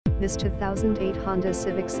This 2008 Honda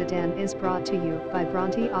Civic sedan is brought to you by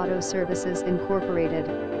Bronte Auto Services Incorporated.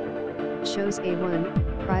 Shows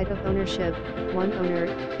A1, pride of ownership, one owner,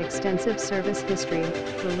 extensive service history,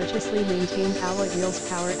 religiously maintained alloy wheels,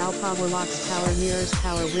 power power locks, power mirrors,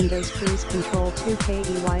 power windows, cruise control,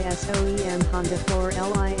 2KEYSOEM Honda floor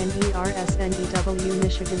LINERSNEW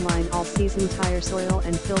Michigan line all-season tire soil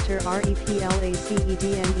and filter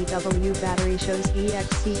REPLACEDNEW battery shows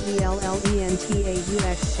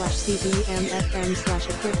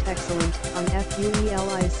EXCELLENTAUX/CDMFM/equipped excellent on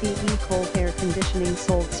FUELICE cold air conditioning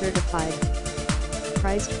sold certified.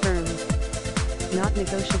 Priced firm. Not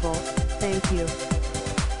negotiable, thank you.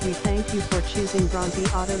 We thank you for choosing Bronte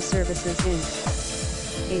Auto Services Inc.,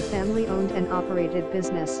 a family-owned and operated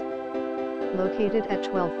business. Located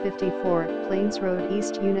at 1254 Plains Road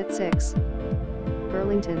East Unit 6.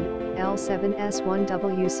 Burlington,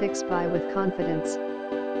 L7S1W6. Buy with confidence.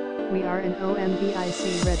 We are an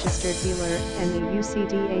OMVIC registered dealer and a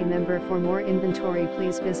UCDA member. For more inventory,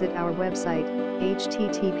 please visit our website,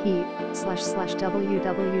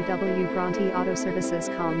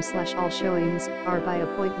 http://www.bronteautoservices.com/. All showings are by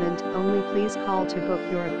appointment only. Please call to book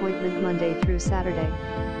your appointment Monday through Saturday.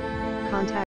 Contact